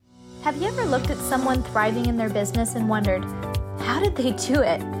Have you ever looked at someone thriving in their business and wondered, how did they do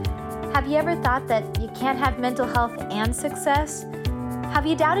it? Have you ever thought that you can't have mental health and success? Have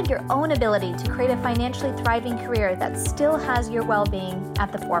you doubted your own ability to create a financially thriving career that still has your well-being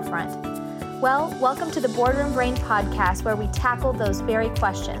at the forefront? Well, welcome to the Boardroom Brain podcast, where we tackle those very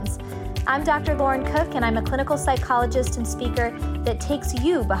questions. I'm Dr. Lauren Cook, and I'm a clinical psychologist and speaker that takes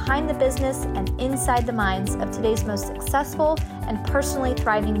you behind the business and inside the minds of today's most successful and personally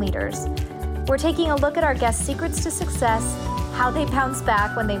thriving leaders. We're taking a look at our guests' secrets to success, how they bounce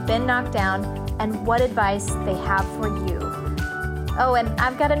back when they've been knocked down, and what advice they have for you. Oh, and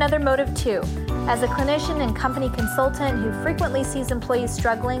I've got another motive too. As a clinician and company consultant who frequently sees employees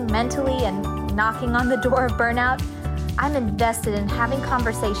struggling mentally and knocking on the door of burnout, I'm invested in having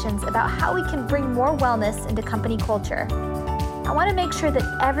conversations about how we can bring more wellness into company culture. I want to make sure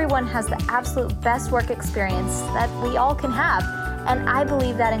that everyone has the absolute best work experience that we all can have, and I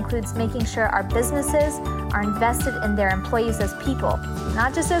believe that includes making sure our businesses are invested in their employees as people,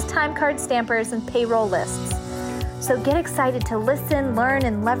 not just as time card stampers and payroll lists. So get excited to listen, learn,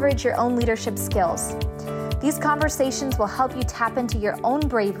 and leverage your own leadership skills. These conversations will help you tap into your own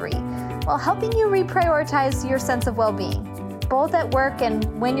bravery while helping you reprioritize your sense of well-being, both at work and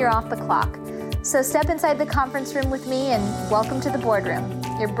when you're off the clock. So step inside the conference room with me and welcome to the boardroom.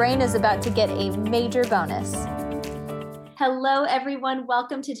 Your brain is about to get a major bonus. Hello, everyone.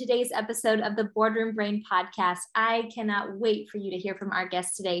 Welcome to today's episode of the Boardroom Brain podcast. I cannot wait for you to hear from our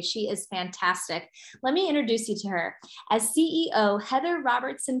guest today. She is fantastic. Let me introduce you to her. As CEO, Heather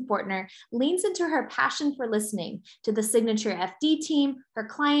Robertson Fortner leans into her passion for listening to the SignatureFD team, her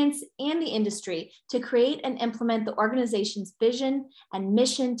clients, and the industry to create and implement the organization's vision and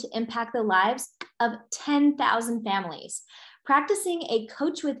mission to impact the lives of 10,000 families. Practicing a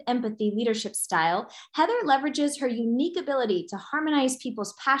coach with empathy leadership style, Heather leverages her unique ability to harmonize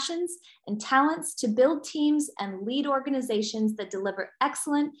people's passions and talents to build teams and lead organizations that deliver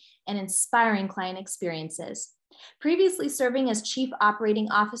excellent and inspiring client experiences. Previously serving as Chief Operating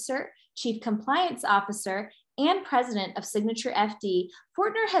Officer, Chief Compliance Officer, and President of SignatureFD,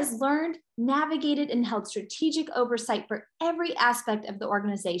 Fortner has learned, navigated, and held strategic oversight for every aspect of the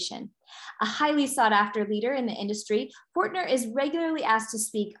organization. A highly sought-after leader in the industry, Fortner is regularly asked to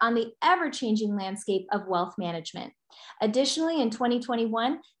speak on the ever-changing landscape of wealth management. Additionally, in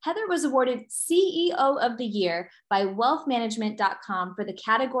 2021, Heather was awarded CEO of the Year by wealthmanagement.com for the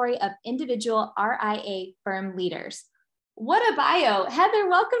category of individual RIA firm leaders. What a bio. Heather,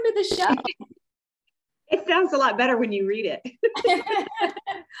 welcome to the show. It sounds a lot better when you read it.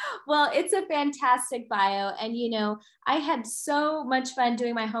 Well, it's a fantastic bio. And, I had so much fun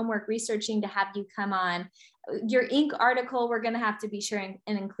doing my homework researching to have you come on. Your Inc. article, we're going to have to be sure and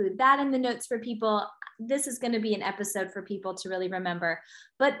include that in the notes for people. This is going to be an episode for people to really remember.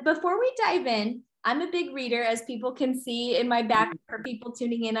 But before we dive in, I'm a big reader, as people can see in my back for people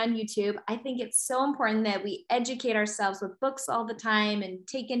tuning in on YouTube. I think it's so important that we educate ourselves with books all the time and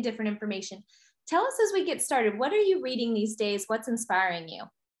take in different information. Tell us as we get started, what are you reading these days? What's inspiring you?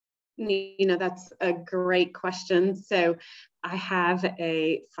 That's a great question. So I have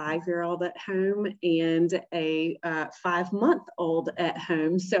a 5-year-old at home and a 5-month-old at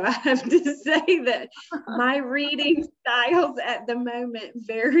home. So I have to say that my reading styles at the moment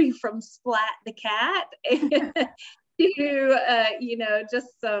vary from Splat the cat to,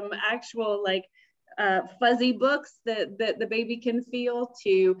 just some actual fuzzy books that the baby can feel,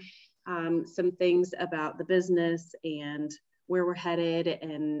 to some things about the business and where we're headed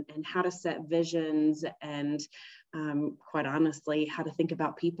and how to set visions and quite honestly, how to think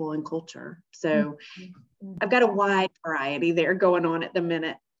about people and culture. So I've got a wide variety there going on at the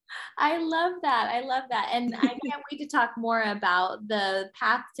minute. I love that. And I can't wait to talk more about the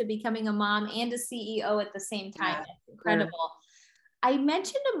path to becoming a mom and a CEO at the same time. That's incredible. Sure. I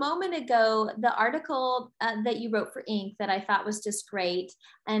mentioned a moment ago the article that you wrote for Inc. that I thought was just great,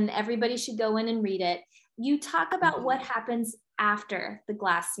 and everybody should go in and read it. You talk about what happens after the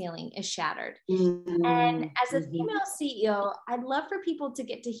glass ceiling is shattered. And as a female CEO, I'd love for people to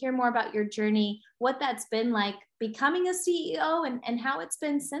get to hear more about your journey, what that's been like becoming a CEO and how it's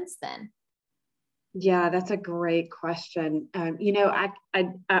been since then. Yeah, that's a great question.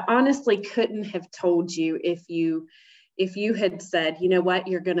 I honestly couldn't have told you if you had said, you know what,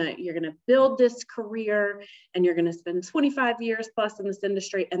 you're gonna build this career and you're gonna spend 25 years plus in this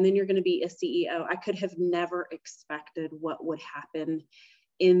industry and then you're gonna be a CEO. I could have never expected what would happen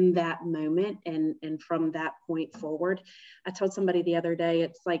in that moment and from that point forward. I told somebody the other day,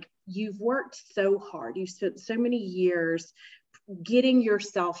 it's like you've worked so hard, you spent so many years getting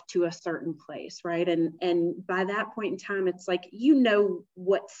yourself to a certain place, right? And by that point in time, it's like, you know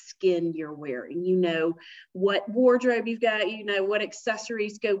what skin you're wearing, you know what wardrobe you've got, you know what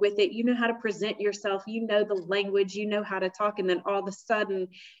accessories go with it, you know how to present yourself, you know the language, you know how to talk. And then all of a sudden,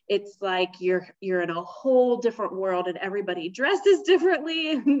 it's like you're in a whole different world, and everybody dresses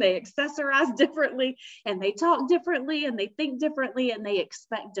differently, and they accessorize differently, and they talk differently, and they think differently, and they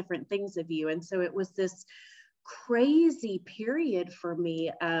expect different things of you. And so it was this crazy period for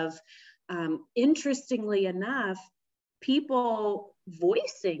me of, interestingly enough, people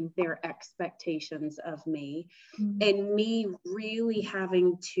voicing their expectations of me, and me really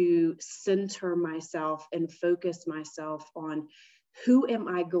having to center myself and focus myself on, who am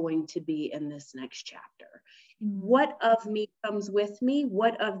I going to be in this next chapter? What of me comes with me?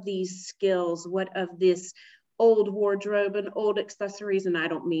 What of these skills? What of this old wardrobe and old accessories? And I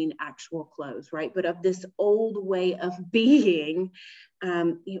don't mean actual clothes, right? But of this old way of being,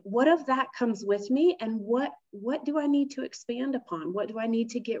 what of that comes with me? And what do I need to expand upon? What do I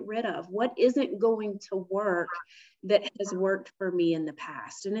need to get rid of? What isn't going to work that has worked for me in the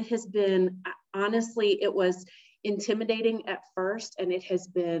past? And it has been, honestly, it was intimidating at first, and it has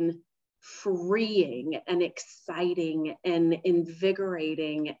been freeing and exciting and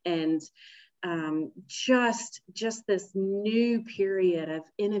invigorating, and just this new period of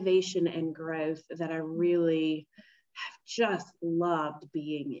innovation and growth that I really have just loved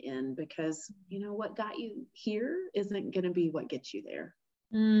being in, because what got you here isn't going to be what gets you there.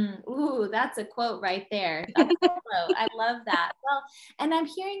 Ooh, that's a quote right there. That's a quote. I love that. Well, and I'm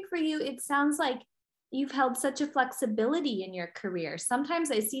hearing for you, it sounds like you've held such a flexibility in your career.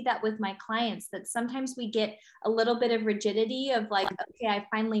 Sometimes I see that with my clients, that sometimes we get a little bit of rigidity of like, okay, I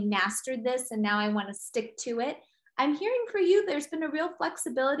finally mastered this and now I want to stick to it. I'm hearing for you, there's been a real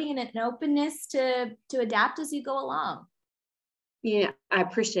flexibility and an openness to adapt as you go along. Yeah, I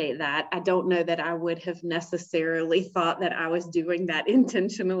appreciate that. I don't know that I would have necessarily thought that I was doing that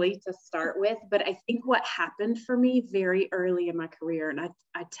intentionally to start with, but I think what happened for me very early in my career, and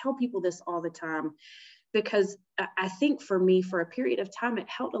I tell people this all the time, because I think for me, for a period of time, it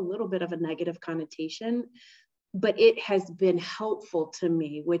held a little bit of a negative connotation, but it has been helpful to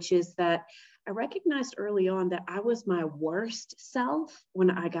me, which is that I recognized early on that I was my worst self when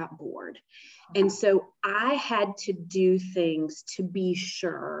I got bored. And so I had to do things to be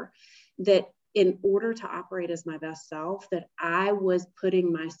sure that in order to operate as my best self, that I was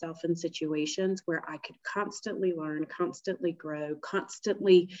putting myself in situations where I could constantly learn, constantly grow,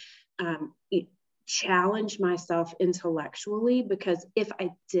 constantly challenge myself intellectually, because if I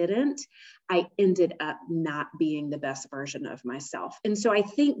didn't, I ended up not being the best version of myself. And so I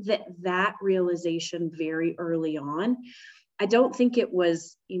think that realization very early on, I don't think it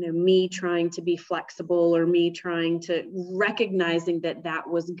was, me trying to be flexible or me trying to recognizing that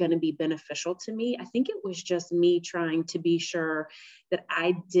was going to be beneficial to me. I think it was just me trying to be sure that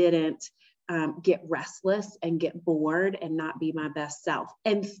I didn't get restless and get bored and not be my best self.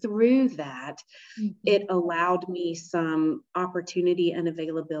 And through that, it allowed me some opportunity and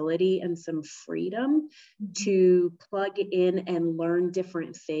availability and some freedom to plug in and learn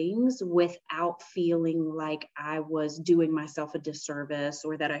different things without feeling like I was doing myself a disservice,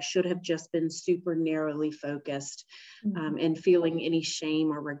 or that I should have just been super narrowly focused, and feeling any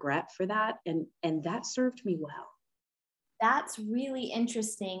shame or regret for that. And that served me well. That's really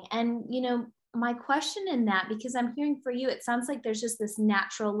interesting. And, my question in that, because I'm hearing for you, it sounds like there's just this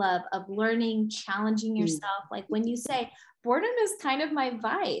natural love of learning, challenging yourself. Like when you say boredom is kind of my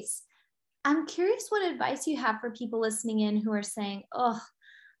vice, I'm curious what advice you have for people listening in who are saying, oh,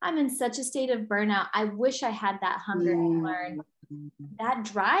 I'm in such a state of burnout. I wish I had that hunger to learn. That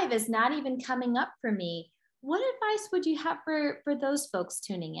drive is not even coming up for me. What advice would you have for those folks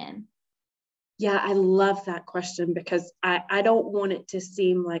tuning in? Yeah, I love that question, because I don't want it to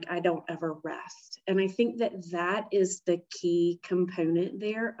seem like I don't ever rest. And I think that is the key component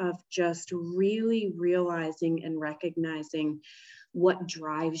there, of just really realizing and recognizing what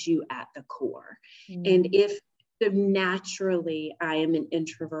drives you at the core. And if naturally I am an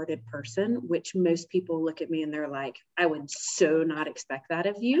introverted person, which most people look at me and they're like, I would so not expect that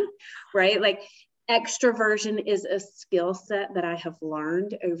of you, right? Like, extroversion is a skill set that I have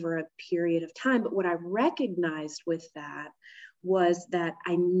learned over a period of time. But what I recognized with that was that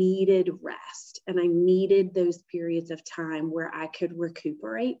I needed rest, and I needed those periods of time where I could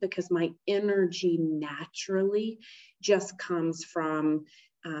recuperate, because my energy naturally just comes from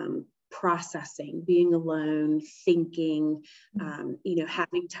processing, being alone, thinking,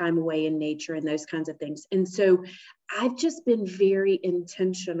 having time away in nature and those kinds of things. And so I've just been very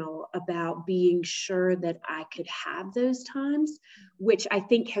intentional about being sure that I could have those times, which I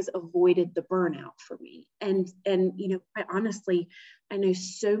think has avoided the burnout for me. And quite honestly, I know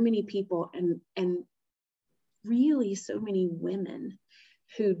so many people and really so many women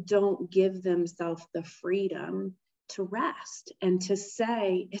who don't give themselves the freedom to rest and to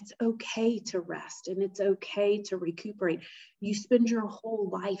say it's okay to rest and it's okay to recuperate. You spend your whole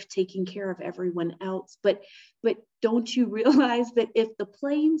life taking care of everyone else, but don't you realize that if the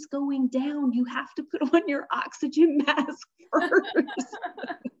plane's going down, you have to put on your oxygen mask first?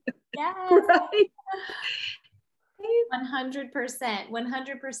 Yes. Right? 100%.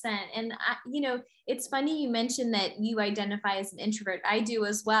 And it's funny you mentioned that you identify as an introvert. I do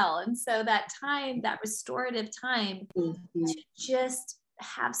as well. And so that time, that restorative time to just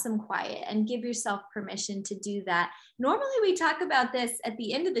have some quiet and give yourself permission to do that. Normally we talk about this at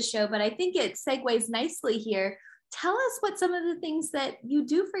the end of the show, but I think it segues nicely here. Tell us what some of the things that you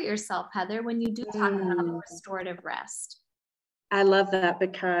do for yourself, Heather, when you do talk about restorative rest. I love that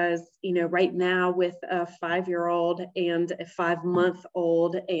because, right now with a 5-year-old and a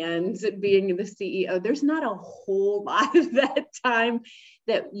 5-month-old and being the CEO, there's not a whole lot of that time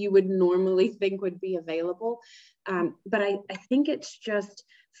that you would normally think would be available. But I think it's just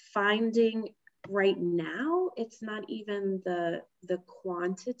finding right now, it's not even the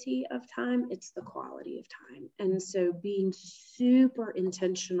quantity of time, it's the quality of time. And so being super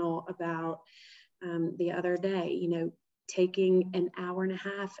intentional about the other day, taking an hour and a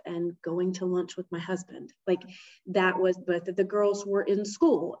half and going to lunch with my husband. Like that was, both of the girls were in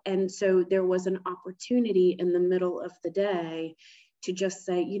school. And so there was an opportunity in the middle of the day to just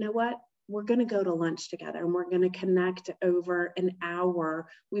say, you know what, we're going to go to lunch together and we're going to connect over an hour.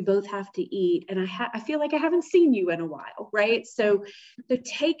 We both have to eat. And I feel like I haven't seen you in a while, right? So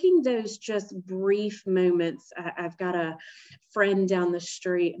taking those just brief moments. I've got a friend down the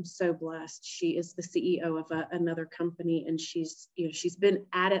street. I'm so blessed. She is the CEO of another company, and she's been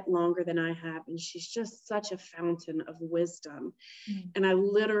at it longer than I have. And she's just such a fountain of wisdom. And I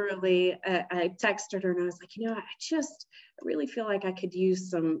literally, I texted her and I was like, I really feel like I could use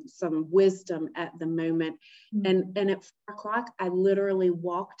some wisdom at the moment. And at 4:00, I literally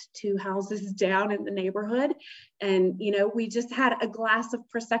walked 2 houses down in the neighborhood, and we just had a glass of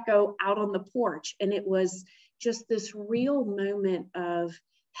Prosecco out on the porch, and it was just this real moment of,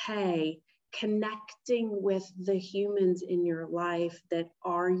 hey, connecting with the humans in your life that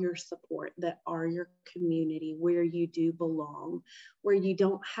are your support, that are your community, where you do belong, where you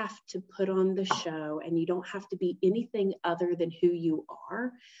don't have to put on the show and you don't have to be anything other than who you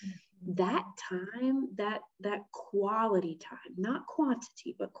are. That time, that quality time, not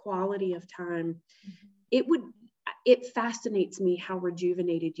quantity, but quality of time, it fascinates me how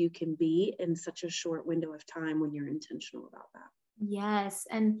rejuvenated you can be in such a short window of time when you're intentional about that. Yes.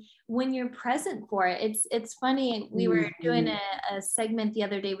 And when you're present for it, it's funny. We were doing a segment the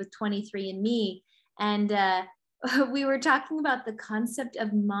other day with 23andMe, and we were talking about the concept of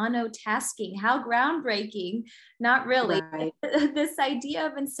monotasking, how groundbreaking, not really, right. This idea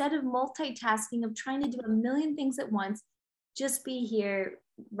of, instead of multitasking, of trying to do a million things at once, just be here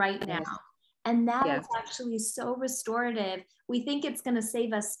right now. Yes. And that is actually so restorative. We think it's going to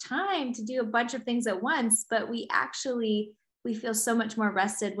save us time to do a bunch of things at once, but we feel so much more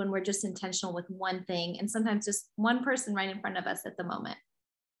rested when we're just intentional with one thing, and sometimes just one person right in front of us at the moment.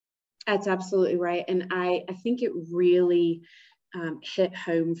 That's absolutely right. And I think it really hit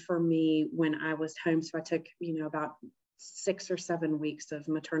home for me when I was home. So I took, about 6 or 7 weeks of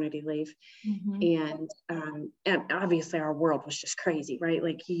maternity leave. And obviously our world was just crazy, right?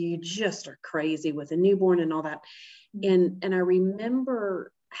 Like you just are crazy with a newborn and all that. And I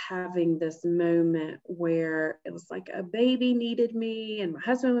remember having this moment where it was like a baby needed me, and my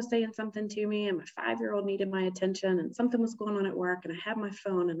husband was saying something to me, and my 5-year-old needed my attention, and something was going on at work, and I had my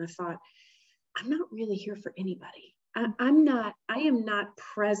phone, and I thought, I'm not really here for anybody. I am not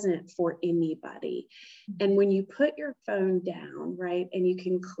present for anybody. And when you put your phone down, right, and you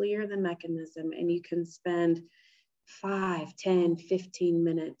can clear the mechanism and you can spend 5, 10, 15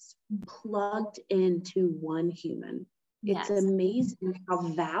 minutes plugged into one human, it's amazing how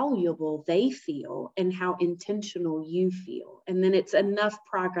valuable they feel and how intentional you feel. And then it's enough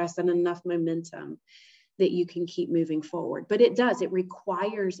progress and enough momentum that you can keep moving forward. But it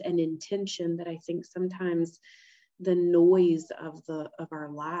requires an intention that I think sometimes the noise of our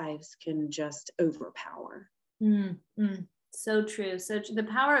lives can just overpower. So true. So the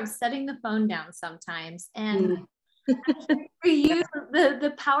power of setting the phone down sometimes. And For you,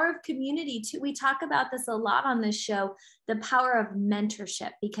 the power of community too. We talk about this a lot on this show, the power of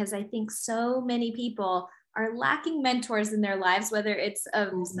mentorship, because I think so many people are lacking mentors in their lives, whether it's a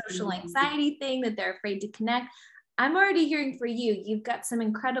social anxiety thing that they're afraid to connect. I'm already hearing for you. You've got some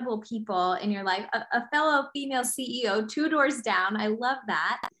incredible people in your life, a fellow female CEO, 2 doors down. I love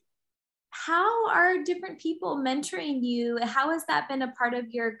that. How are different people mentoring you? How has that been a part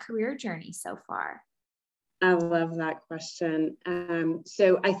of your career journey so far? I love that question.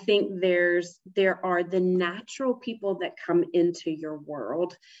 So I think there are the natural people that come into your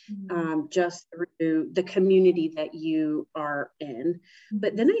world just through the community that you are in.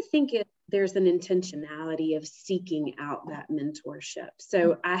 But then I think there's an intentionality of seeking out that mentorship.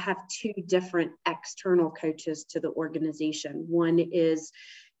 So I have 2 different external coaches to the organization. One is,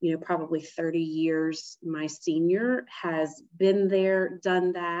 probably 30 years, my senior, has been there,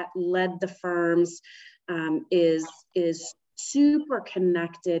 done that, led the firms, is super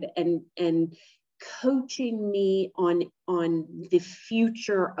connected and coaching me on the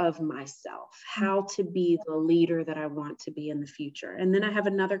future of myself, how to be the leader that I want to be in the future. And then I have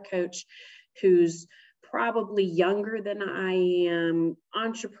another coach who's probably younger than I am,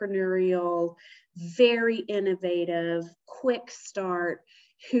 entrepreneurial, very innovative, quick start,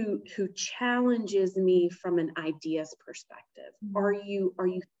 who challenges me from an ideas perspective. Are you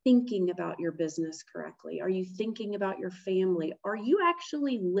thinking about your business correctly? Are you thinking about your family? Are you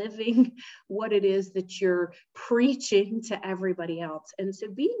actually living what it is that you're preaching to everybody else? And so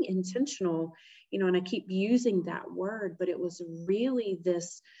being intentional, and I keep using that word, but it was really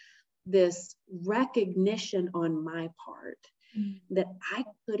this recognition on my part that I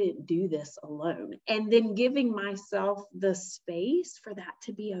couldn't do this alone. And then giving myself the space for that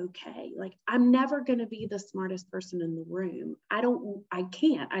to be okay. Like, I'm never going to be the smartest person in the room. I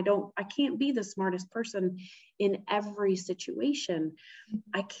can't be the smartest person in every situation.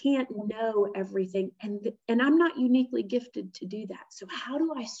 I can't know everything. And I'm not uniquely gifted to do that. So how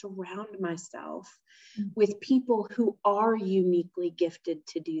do I surround myself with people who are uniquely gifted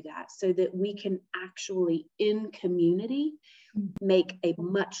to do that, so that we can actually, in community, make a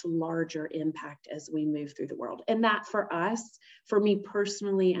much larger impact as we move through the world? And that for me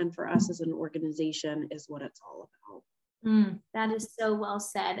personally, and for us as an organization, is what it's all about. That is so well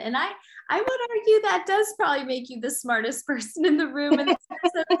said. And I would argue that does probably make you the smartest person in the room, in the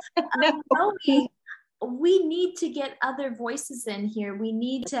sense of knowing we need to get other voices in here. We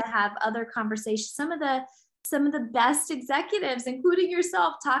need to have other conversations. Some of the best executives, including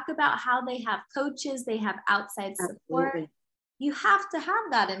yourself, talk about how they have coaches, they have outside support. Absolutely. You have to have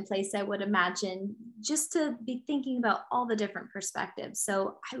that in place, I would imagine, just to be thinking about all the different perspectives.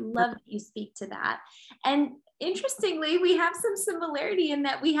 So I love that you speak to that. And interestingly, we have some similarity in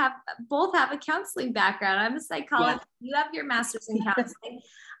that we both have a counseling background. I'm a psychologist. Yeah. You have your master's in counseling.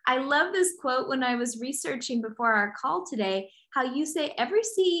 I love this quote when I was researching before our call today, how you say every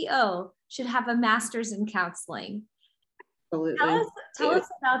CEO should have a master's in counseling. Absolutely. Tell us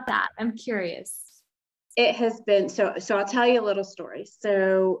about that. I'm curious. It has been, so I'll tell you a little story.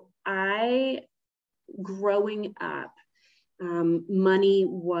 So growing up, money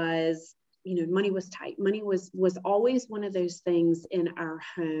was tight. Money was always one of those things in our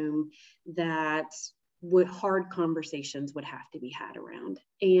home that hard conversations would have to be had around.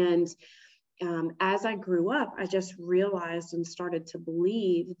 And as I grew up, I just realized and started to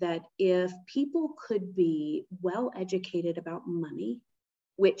believe that if people could be well educated about money,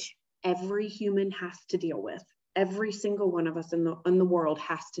 which every human has to deal with, every single one of us in the world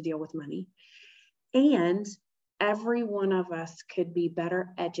has to deal with money, and every one of us could be better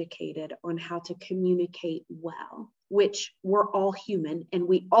educated on how to communicate well, which we're all human and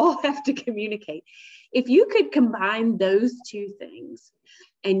we all have to communicate. If you could combine those 2 things,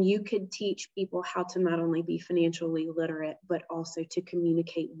 and you could teach people how to not only be financially literate, but also to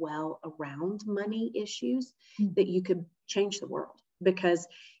communicate well around money issues, that you could change the world, because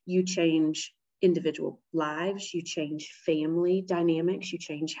you change individual lives, you change family dynamics, you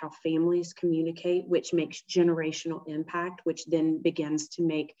change how families communicate, which makes generational impact, which then begins to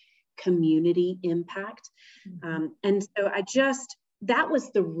make community impact. And so that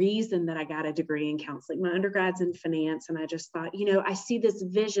was the reason that I got a degree in counseling. My undergrad's in finance, and I just thought, I see this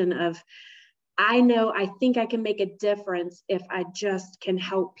vision of, I think I can make a difference if I just can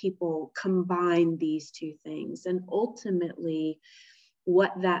help people combine these 2 things. And ultimately,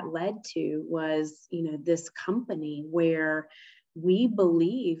 what that led to was, this company where we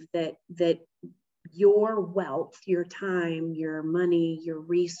believe that your wealth, your time, your money, your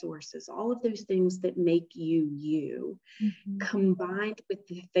resources, all of those things that make you you, combined with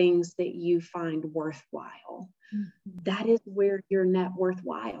the things that you find worthwhile. That is where your net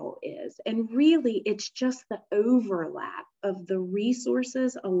worthwhile is. And really, it's just the overlap of the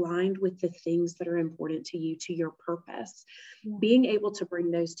resources aligned with the things that are important to you, to your purpose. Being able to bring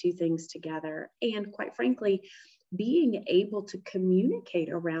those two things together, and quite frankly, being able to communicate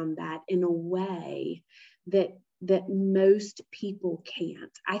around that in a way that most people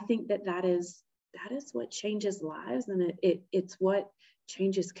can't. I think that is what changes lives, and it's what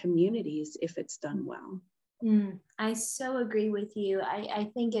changes communities if it's done well. I so agree with you. I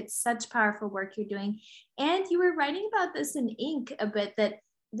think it's such powerful work you're doing. And you were writing about this in Ink a bit, that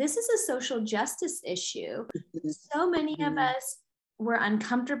this is a social justice issue. So many of us were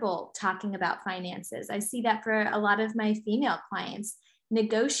uncomfortable talking about finances. I see that for a lot of my female clients.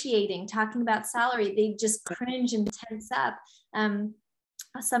 Negotiating, talking about salary, they just cringe and tense up.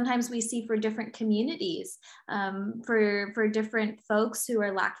 Sometimes we see for different communities, for different folks who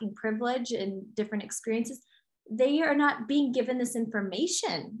are lacking privilege and different experiences, they are not being given this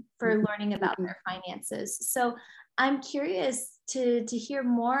information for learning about their finances. So I'm curious to hear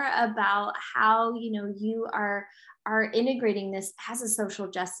more about how, you are integrating this as a social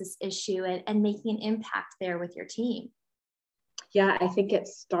justice issue and making an impact there with your team. Yeah, I think it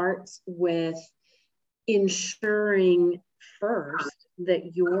starts with ensuring first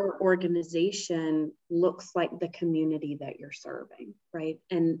that your organization looks like the community that you're serving, right?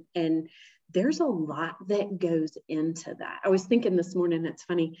 And there's a lot that goes into that. I was thinking this morning, it's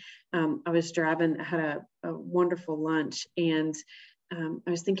funny, I was driving, I had a wonderful lunch, and I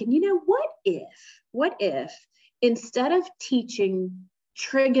was thinking, what if instead of teaching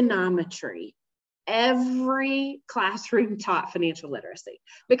trigonometry, every classroom taught financial literacy?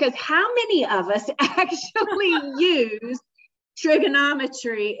 Because how many of us actually use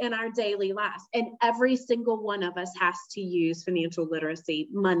trigonometry in our daily lives? And every single one of us has to use financial literacy,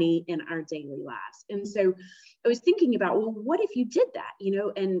 money, in our daily lives. And so I was thinking about, well, what if you did that?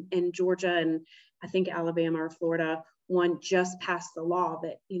 And Georgia and I think Alabama or Florida, one just passed the law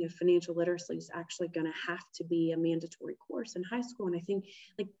that, financial literacy is actually going to have to be a mandatory course in high school. And I think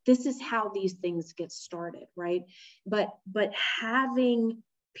this is how these things get started, right? But having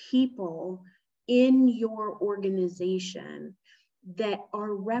people in your organization that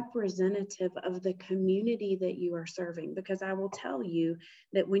are representative of the community that you are serving. Because I will tell you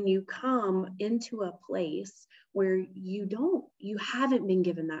that when you come into a place where you haven't been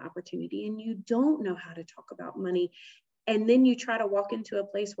given that opportunity and you don't know how to talk about money, and then you try to walk into a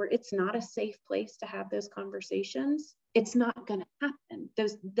place where it's not a safe place to have those conversations, it's not going to happen.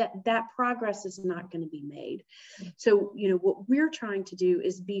 That progress is not going to be made. So, what we're trying to do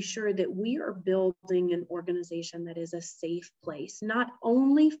is be sure that we are building an organization that is a safe place, not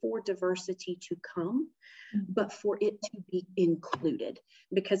only for diversity to come, but for it to be included.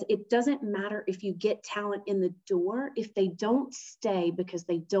 Because it doesn't matter if you get talent in the door, if they don't stay because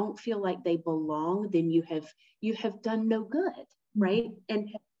they don't feel like they belong, then you have done no good, right?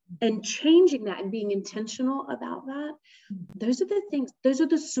 And changing that and being intentional about that, those are the things, those are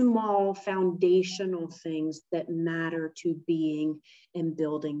the small foundational things that matter to being and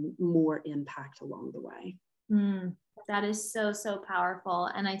building more impact along the way. That is so, so powerful.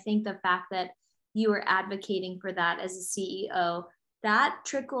 And I think the fact that you are advocating for that as a CEO, that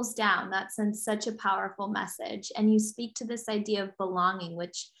trickles down. That sends such a powerful message. And you speak to this idea of belonging,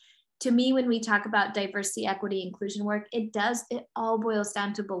 which to me, when we talk about diversity, equity, inclusion work, it all boils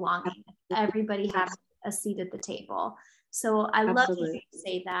down to belonging. Everybody has a seat at the table. So I love to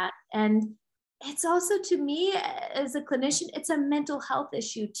say that. And it's also, to me, as a clinician, it's a mental health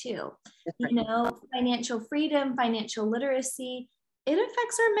issue too. Financial freedom, financial literacy, it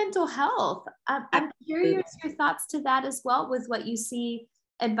affects our mental health. I'm curious your thoughts to that as well, with what you see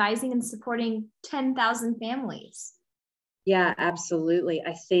advising and supporting 10,000 families. Yeah, absolutely.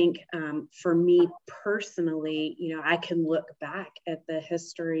 I think for me personally, I can look back at the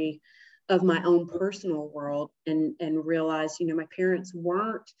history of my own personal world and realize, my parents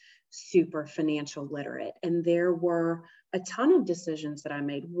weren't super financial literate. And there were a ton of decisions that I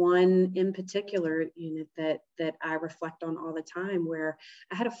made. One in particular, that I reflect on all the time, where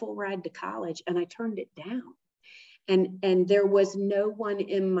I had a full ride to college and I turned it down. And there was no one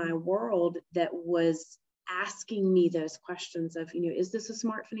in my world that was asking me those questions of, is this a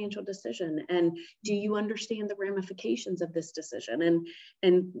smart financial decision? And do you understand the ramifications of this decision?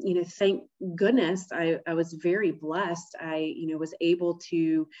 And thank goodness, I was very blessed. I, was able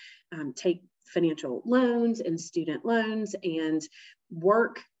to take financial loans and student loans and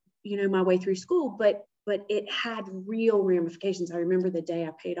work my way through school, but it had real ramifications. I remember the day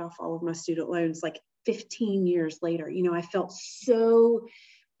I paid off all of my student loans, like 15 years later. I felt so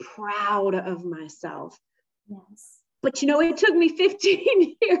proud of myself. Yes. But it took me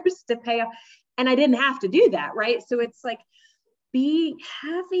 15 years to pay off, and I didn't have to do that, right? So it's like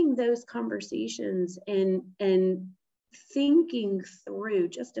having those conversations and thinking through,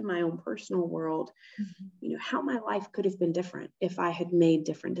 just in my own personal world, how my life could have been different if I had made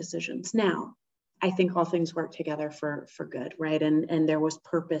different decisions. Now, I think all things work together for good, right? And there was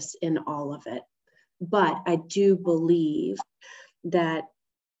purpose in all of it. But I do believe that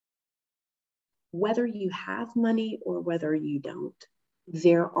whether you have money or whether you don't,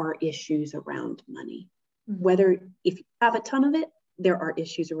 there are issues around money. If you have a ton of it, there are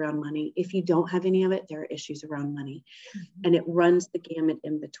issues around money. If you don't have any of it, there are issues around money. And it runs the gamut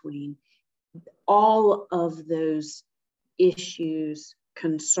in between. All of those issues,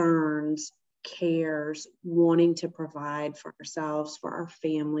 concerns, cares, wanting to provide for ourselves, for our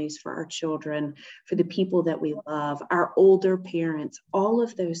families, for our children, for the people that we love, our older parents, all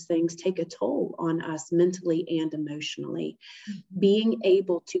of those things take a toll on us mentally and emotionally. Being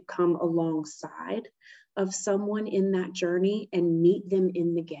able to come alongside of someone in that journey and meet them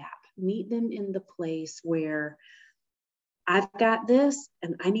in the gap, meet them in the place where I've got this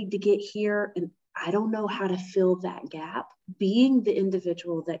and I need to get here and I don't know how to fill that gap. Being the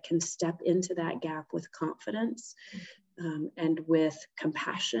individual that can step into that gap with confidence and with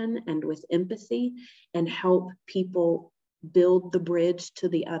compassion and with empathy and help people build the bridge to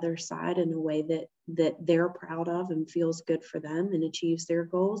the other side in a way that they're proud of and feels good for them and achieves their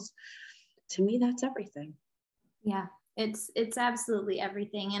goals. To me, that's everything. Yeah, it's absolutely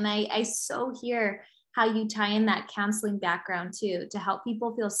everything. And I so hear how you tie in that counseling background too, to help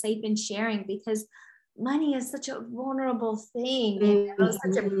people feel safe in sharing, because money is such a vulnerable thing,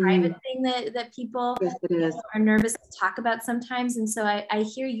 such a private thing that people are nervous to talk about sometimes. And so I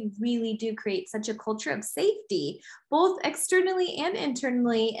hear you really do create such a culture of safety, both externally and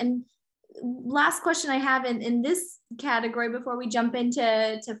internally. And last question I have in this category before we jump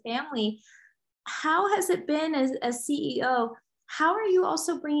into family, how has it been as CEO? How are you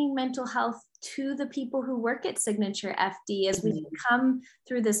also bringing mental health to the people who work at SignatureFD as we've come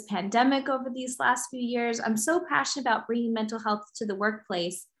through this pandemic over these last few years? I'm so passionate about bringing mental health to the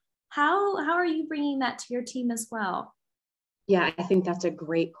workplace. How are you bringing that to your team as well? Yeah, I think that's a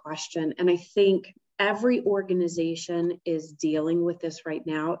great question. And I think every organization is dealing with this right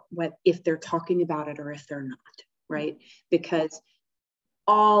now, if they're talking about it or if they're not, right? Because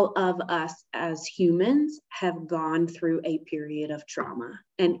all of us as humans have gone through a period of trauma.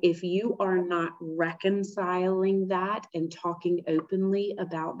 And if you are not reconciling that and talking openly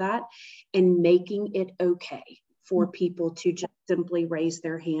about that and making it okay for people to just simply raise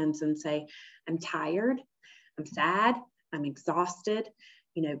their hands and say, I'm tired, I'm sad, I'm exhausted,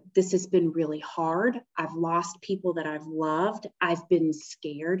 this has been really hard. I've lost people that I've loved. I've been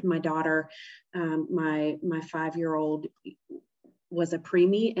scared. My daughter, my 5-year-old, was a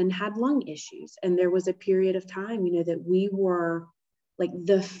preemie and had lung issues. And there was a period of time, that we were like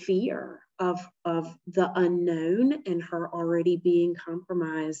the fear of the unknown and her already being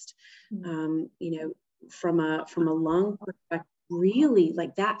compromised, from a lung perspective, really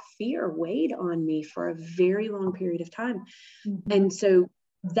like that fear weighed on me for a very long period of time. And so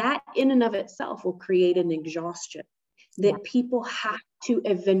that in and of itself will create an exhaustion that people have to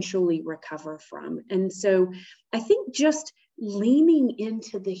eventually recover from. And so I think just leaning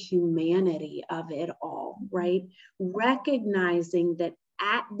into the humanity of it all, right? Recognizing that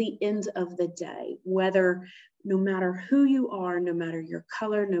at the end of the day, no matter who you are, no matter your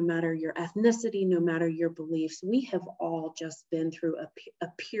color, no matter your ethnicity, no matter your beliefs, we have all just been through a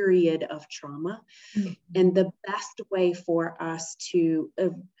period of trauma. And the best way for us to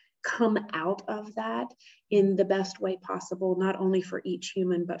come out of that in the best way possible, not only for each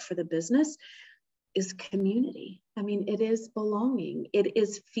human, but for the business, is community. I mean, it is belonging. It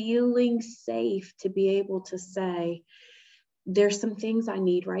is feeling safe to be able to say, there's some things I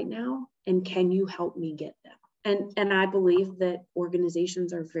need right now, and can you help me get them? And I believe that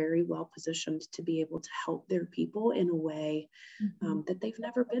organizations are very well positioned to be able to help their people in a way that they've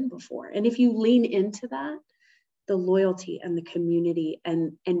never been before. And if you lean into that, the loyalty and the community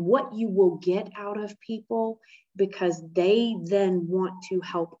and what you will get out of people because they then want to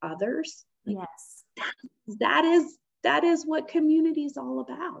help others. Yes. That is what community is all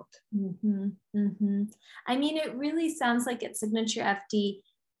about. I mean, it really sounds like at SignatureFD,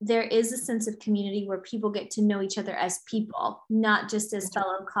 there is a sense of community where people get to know each other as people, not just as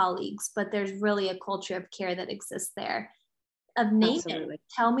fellow colleagues, but there's really a culture of care that exists there. of name Absolutely. it.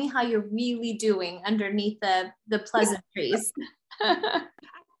 Tell me how you're really doing underneath the pleasantries. I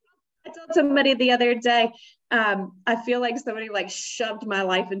told somebody the other day, I feel like somebody like shoved my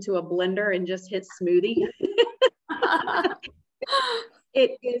life into a blender and just hit smoothie.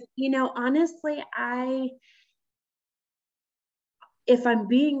 It is, honestly, if I'm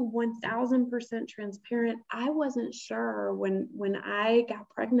being 1000% transparent, I wasn't sure when I got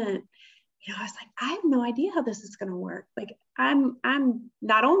pregnant. I was like, I have no idea how this is going to work. Like I'm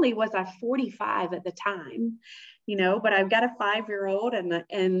not only was I 45 at the time, but I've got a 5-year-old and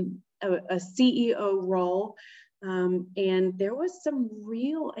a CEO role. And there was some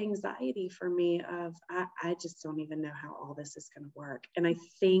real anxiety for me of, I just don't even know how all this is going to work. And I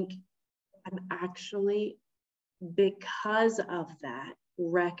think I'm actually, because of that,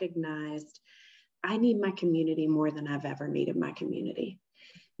 recognized I need my community more than I've ever needed my community.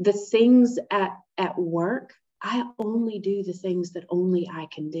 The things at work, I only do the things that only I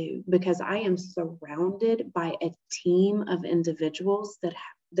can do because I am surrounded by a team of individuals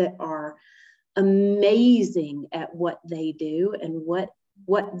that are amazing at what they do and what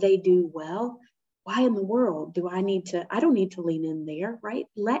they do well. Why in the world do I don't need to lean in there, right?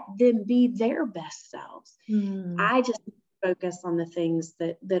 Let them be their best selves. I just focus on the things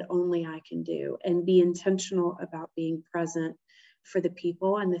that only I can do and be intentional about being present for the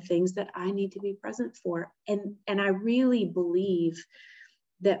people and the things that I need to be present for. And I really believe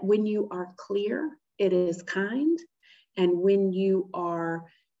that when you are clear, it is kind. And when you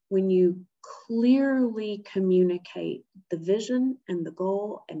clearly communicate the vision and the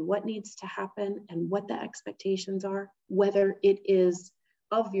goal and what needs to happen and what the expectations are, whether it is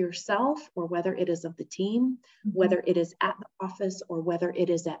of yourself or whether it is of the team, whether it is at the office or whether it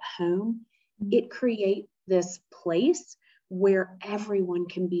is at home, it creates this place where everyone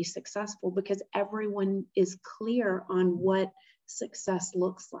can be successful because everyone is clear on what success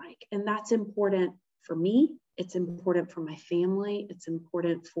looks like. And that's important for me. It's important for my family. It's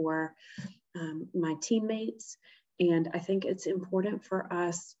important for my teammates. And I think it's important for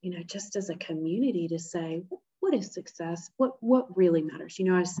us, just as a community to say, what is success? What really matters?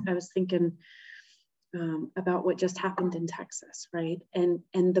 I was thinking about what just happened in Texas, right? And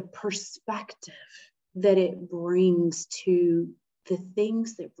the perspective that it brings to the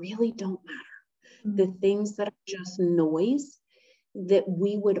things that really don't matter, the things that are just noise, that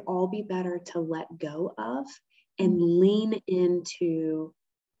we would all be better to let go of and lean into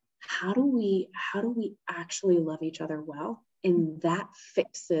how do we actually love each other well? And that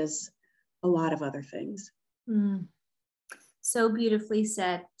fixes a lot of other things. So beautifully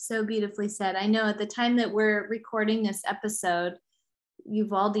said. So beautifully said. I know at the time that we're recording this episode,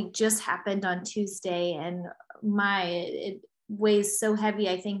 Uvalde just happened on Tuesday, and it weighs so heavy,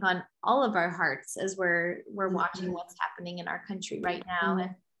 I think, on all of our hearts as we're watching what's happening in our country right now.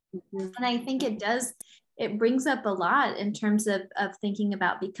 And I think it brings up a lot in terms of thinking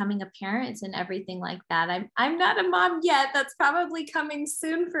about becoming a parent and everything like that. I'm not a mom yet. That's probably coming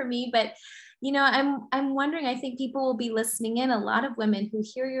soon for me, but I'm wondering, I think people will be listening in, a lot of women who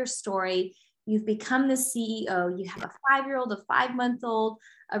hear your story. You've become the CEO, you have a 5-year-old, a 5-month-old,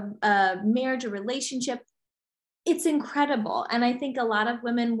 a marriage, a relationship. It's incredible. And I think a lot of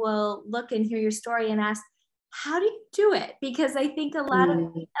women will look and hear your story and ask, how do you do it? Because I think a lot of,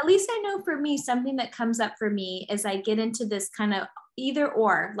 at least I know for me, something that comes up for me is I get into this kind of either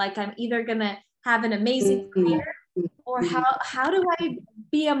or, like I'm either going to have an amazing career or how do I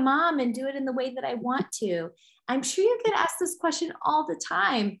be a mom and do it in the way that I want to? I'm sure you get asked this question all the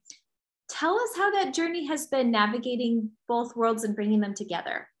time. Tell us how that journey has been navigating both worlds and bringing them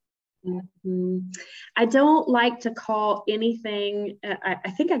together. I don't like to call anything,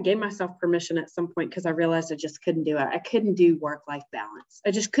 I think I gave myself permission at some point because I realized I just couldn't do it. I couldn't do work-life balance.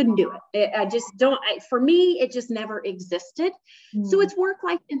 I just couldn't do it. I just don't, for me, it just never existed. So it's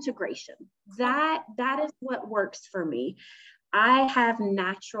work-life integration. That is what works for me. I have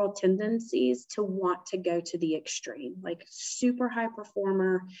natural tendencies to want to go to the extreme, like super high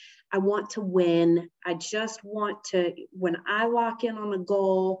performer. I want to win. I just want to, when I lock in on a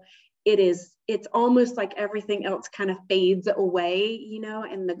goal, it's almost like everything else kind of fades away,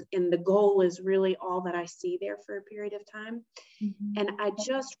 and the goal is really all that I see there for a period of time. And I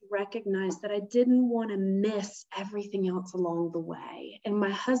just recognized that I didn't want to miss everything else along the way. And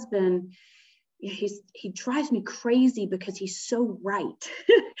my husband, he drives me crazy because he's so right.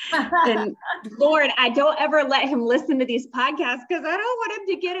 And Lord, I don't ever let him listen to these podcasts because I don't want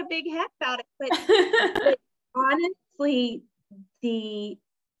him to get a big head about it. But honestly,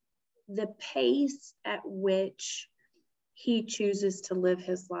 the pace at which he chooses to live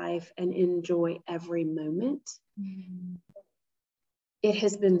his life and enjoy every moment it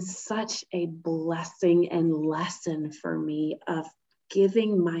has been such a blessing and lesson for me of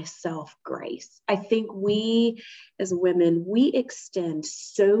giving myself grace. I think we as women, we extend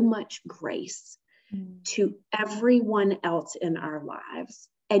so much grace to everyone else in our lives.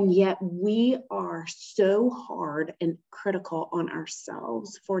 And yet we are so hard and critical on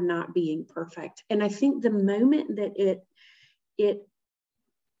ourselves for not being perfect. And I think the moment that it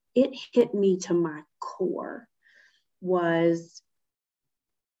hit me to my core was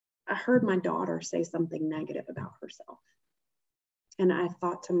I heard my daughter say something negative about herself. And I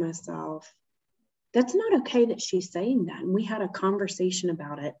thought to myself, that's not okay that she's saying that. And we had a conversation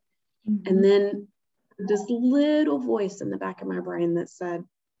about it. And then this little voice in the back of my brain that said,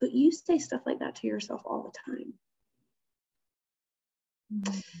 but you say stuff like that to yourself all the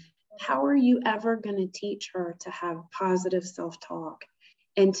time. How are you ever going to teach her to have positive self-talk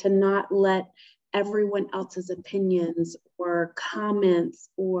and to not let everyone else's opinions or comments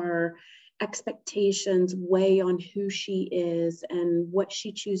or expectations weigh on who she is and what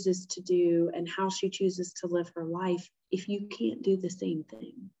she chooses to do and how she chooses to live her life if you can't do the same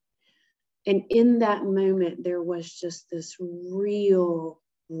thing? And in that moment, there was just this real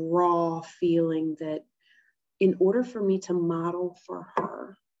raw feeling that in order for me to model for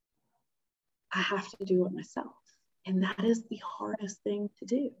her, I have to do it myself. And that is the hardest thing to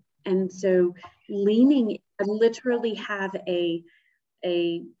do. And so I literally have a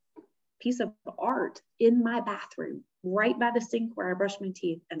piece of art in my bathroom, right by the sink where I brush my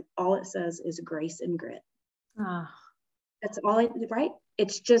teeth. And all it says is grace and grit. That's all right?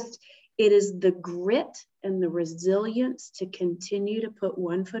 It is the grit and the resilience to continue to put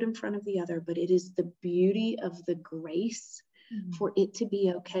one foot in front of the other, but it is the beauty of the grace for it to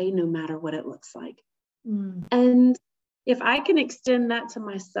be okay no matter what it looks like. And if I can extend that to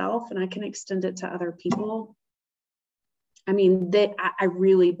myself and I can extend it to other people, I mean, I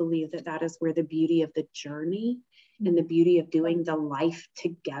really believe that is where the beauty of the journey and the beauty of doing the life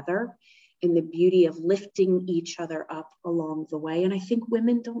together and the beauty of lifting each other up along the way. And I think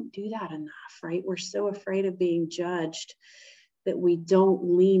women don't do that enough, right? We're so afraid of being judged that we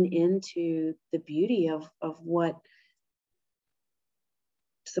don't lean into the beauty of what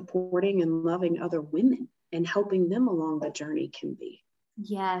supporting and loving other women and helping them along the journey can be.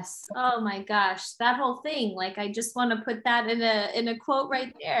 Yes. Oh my gosh. That whole thing. Like, I just want to put that in a quote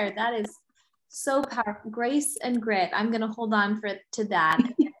right there. That is so powerful. Grace and grit. I'm going to hold on to that.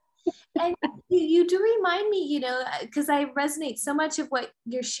 And you do remind me, because I resonate so much of what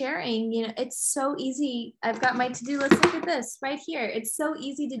you're sharing. It's so easy. I've got my to-do list. Look at this right here. It's so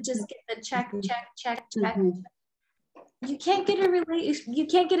easy to just get the check. You can't get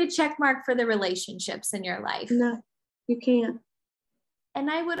a check mark for the relationships in your life. No, you can't.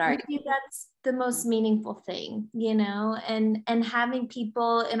 And I would argue that's the most meaningful thing, and having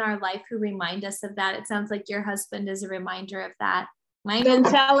people in our life who remind us of that. It sounds like your husband is a reminder of that. Don't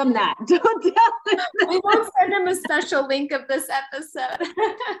tell him that. Don't tell him. We won't send him a special link of this episode.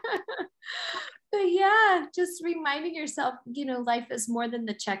 But yeah, just reminding yourself, life is more than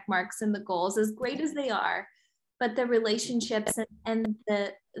the check marks and the goals, as great as they are. But the relationships and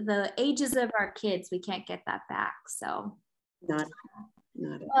the ages of our kids, we can't get that back. So not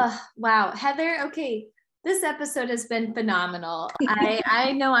wow. Heather, okay. This episode has been phenomenal.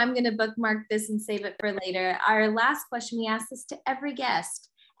 I know I'm going to bookmark this and save it for later. Our last question, we ask this to every guest,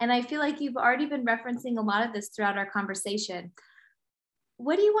 and I feel like you've already been referencing a lot of this throughout our conversation.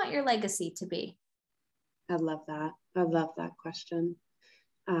 What do you want your legacy to be? I love that. I love that question.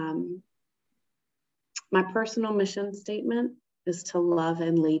 My personal mission statement is to love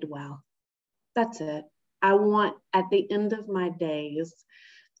and lead well. That's it. I want, at the end of my days,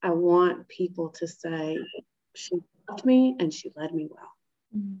 I want people to say, she loved me and she led me well.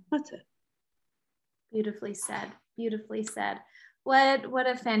 That's it. Beautifully said. Beautifully said. What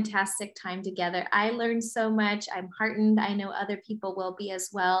a fantastic time together. I learned so much. I'm heartened. I know other people will be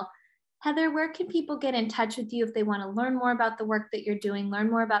as well. Heather, where can people get in touch with you if they want to learn more about the work that you're doing, learn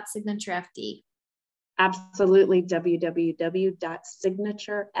more about SignatureFD? Absolutely.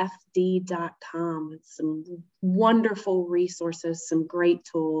 www.signaturefd.com. It's some wonderful resources, some great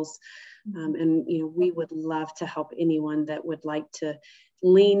tools. And we would love to help anyone that would like to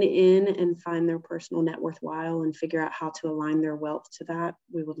lean in and find their personal net worthwhile and figure out how to align their wealth to that.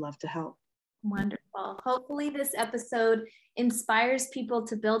 We would love to help. Wonderful. Hopefully this episode inspires people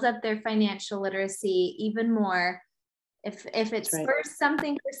to build up their financial literacy even more. If it spurs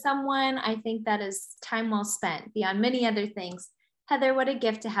something for someone, I think that is time well spent beyond many other things. Heather, what a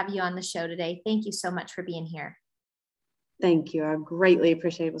gift to have you on the show today. Thank you so much for being here. Thank you. I greatly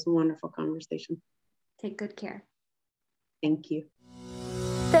appreciate it. It was a wonderful conversation. Take good care. Thank you.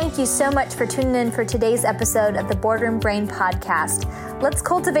 Thank you so much for tuning in for today's episode of the Boardroom Brain Podcast. Let's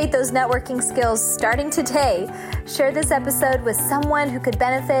cultivate those networking skills starting today. Share this episode with someone who could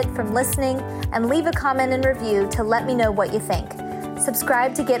benefit from listening and leave a comment and review to let me know what you think.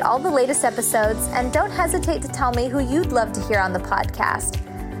 Subscribe to get all the latest episodes and don't hesitate to tell me who you'd love to hear on the podcast.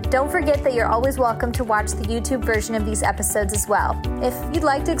 Don't forget that you're always welcome to watch the YouTube version of these episodes as well, if you'd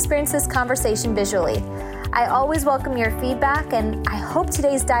like to experience this conversation visually. I always welcome your feedback, and I hope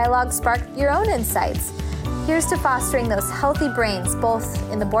today's dialogue sparked your own insights. Here's to fostering those healthy brains,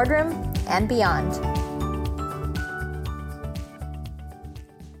 both in the boardroom and beyond.